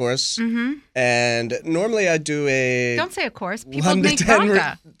 of course. Mm-hmm. And normally I do a... Don't say of course. People make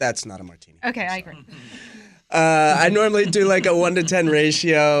vodka. That's not a martini. Okay, I agree. I normally do like a 1 to 10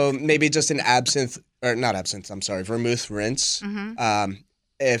 ratio, maybe just an vermouth rinse. Mm-hmm.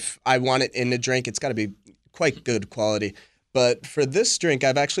 If I want it in the drink, it's got to be quite good quality. But for this drink,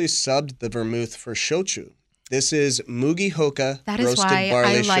 I've actually subbed the vermouth for shochu. This is Mugi Hoka roasted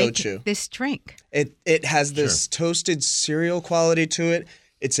barley shochu. This drink. It has this toasted cereal quality to it.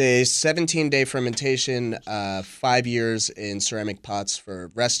 It's a 17-day fermentation, 5 years in ceramic pots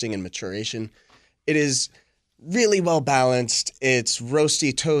for resting and maturation. It is really well balanced. It's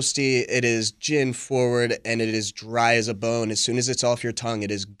roasty, toasty. It is gin forward, and it is dry as a bone. As soon as it's off your tongue, it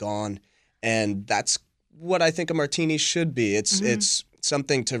is gone. And that's what I think a martini should be. It's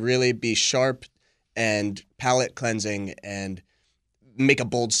something to really be sharp and palate cleansing and make a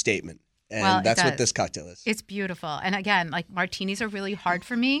bold statement. And that's what this cocktail is. It's beautiful. And again, like martinis are really hard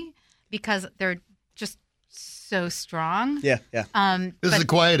for me because they're just so strong. Yeah. This is the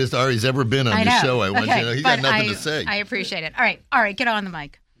quietest Ari's ever been on the show. I want you to know. He got nothing to say. I appreciate it. All right, get on the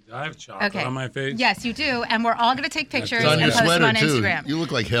mic. I have chocolate on my face. Yes, you do. And we're all going to take pictures on and your post them on sweater, Instagram. too. You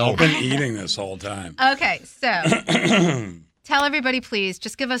look like hell. I've been eating this whole time. Okay, so tell everybody, please,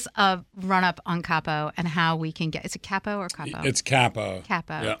 just give us a run-up on Kappo and how we can get... Is it Kappo or Kappo? It's Kappo.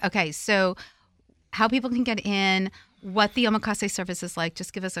 Kappo. Yeah. Okay, so how people can get in, what the omakase service is like.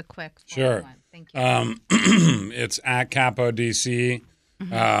 Just give us a quick Sure. one. Thank you. It's at Kappo DC.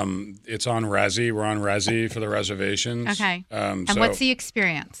 It's on Resi. We're on Resi for the reservations. Okay. And so what's the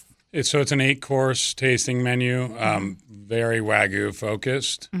experience? It's an 8-course tasting menu, very Wagyu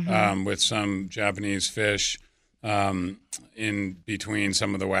focused, with some Japanese fish in between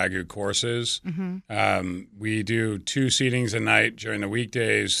some of the Wagyu courses. We do 2 seatings a night during the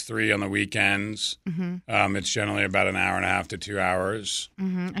weekdays, 3 on the weekends. It's generally about an hour and a half to 2 hours.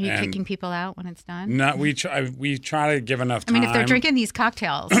 Are you kicking people out when it's done? No, we try to give enough time. I mean, if they're drinking these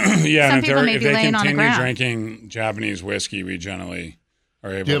cocktails, yeah, some and people may be laying on the ground. If they continue drinking Japanese whiskey, we generally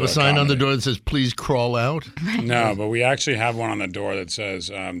are able to. Do you have a sign on the door that says, please crawl out? No, but we actually have one on the door that says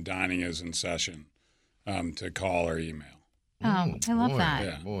dining is in session to call or email. Oh, I love boy, that.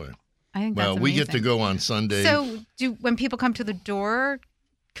 Yeah, boy. I think that's we get to amazing. go on Sunday. So, when people come to the door,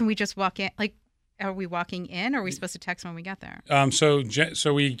 can we just walk in? Like, are we walking in, or are we supposed to text when we get there? So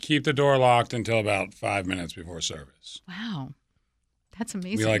we keep the door locked until about 5 minutes before service. Wow, that's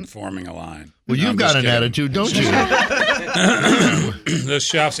amazing. We like forming a line. Well, you've got an attitude, don't you? The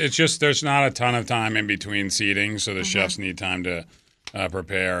chefs, it's just there's not a ton of time in between seatings, so the chefs need time to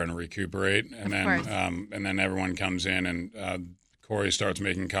prepare and recuperate, and then everyone comes in, and Cory starts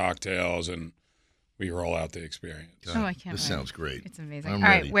making cocktails, and we roll out the experience. Oh, I can't wait. This sounds great. It's amazing. I'm All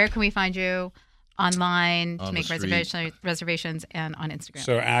ready. right, where can we find you? Online to On make the street. reservations and on Instagram.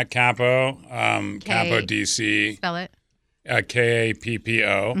 So at Kappo, Kappo DC, Spell it.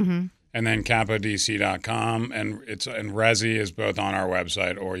 KAPPO, and then kappodc.com, and Resi is both on our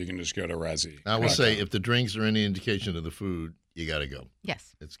website, or you can just go to Resi. I will say, if the drinks are any indication of the food, you got to go.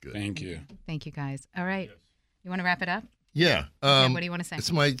 Yes. It's good. Thank you. Thank you, guys. All right. You want to wrap it up? Yeah. Okay, what do you want to say?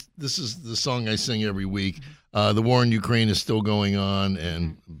 This is the song I sing every week. The war in Ukraine is still going on,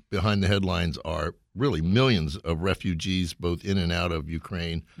 and behind the headlines are really millions of refugees, both in and out of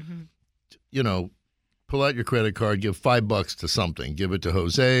Ukraine. You know, pull out your credit card, give $5 to something. Give it to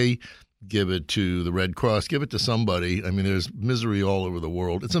Jose, give it to the Red Cross, give it to somebody. I mean, there's misery all over the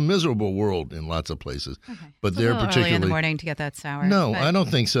world. It's a miserable world in lots of places. Okay. But It's they're a little particularly early in the morning to get that sour. No, but- I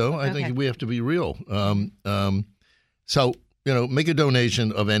don't think so. I Okay. think we have to be real. So, make a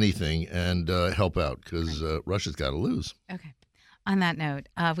donation of anything and help out, because Russia's got to lose. Okay. On that note,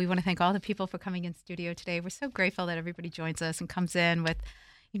 we want to thank all the people for coming in studio today. We're so grateful that everybody joins us and comes in with,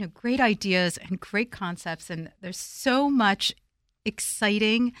 great ideas and great concepts. And there's so much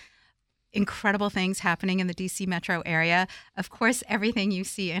exciting, incredible things happening in the DC metro area. Of course, everything you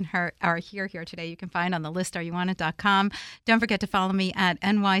see in our here today, you can find on the listareyowanted.com. Don't forget to follow me at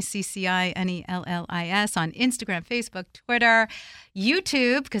NYCCINELLIS on Instagram, Facebook, Twitter,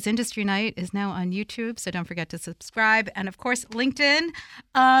 YouTube, because Industry Night is now on YouTube. So don't forget to subscribe. And of course, LinkedIn.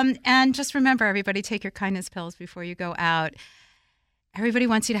 And just remember, everybody, take your kindness pills before you go out. Everybody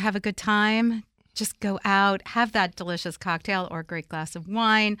wants you to have a good time. Just go out, have that delicious cocktail or a great glass of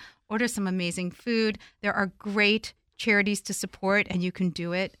wine, order some amazing food. There are great charities to support, and you can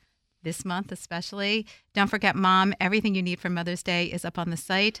do it this month especially. Don't forget, Mom, everything you need for Mother's Day is up on the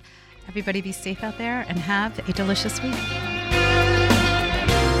site. Everybody be safe out there and have a delicious week.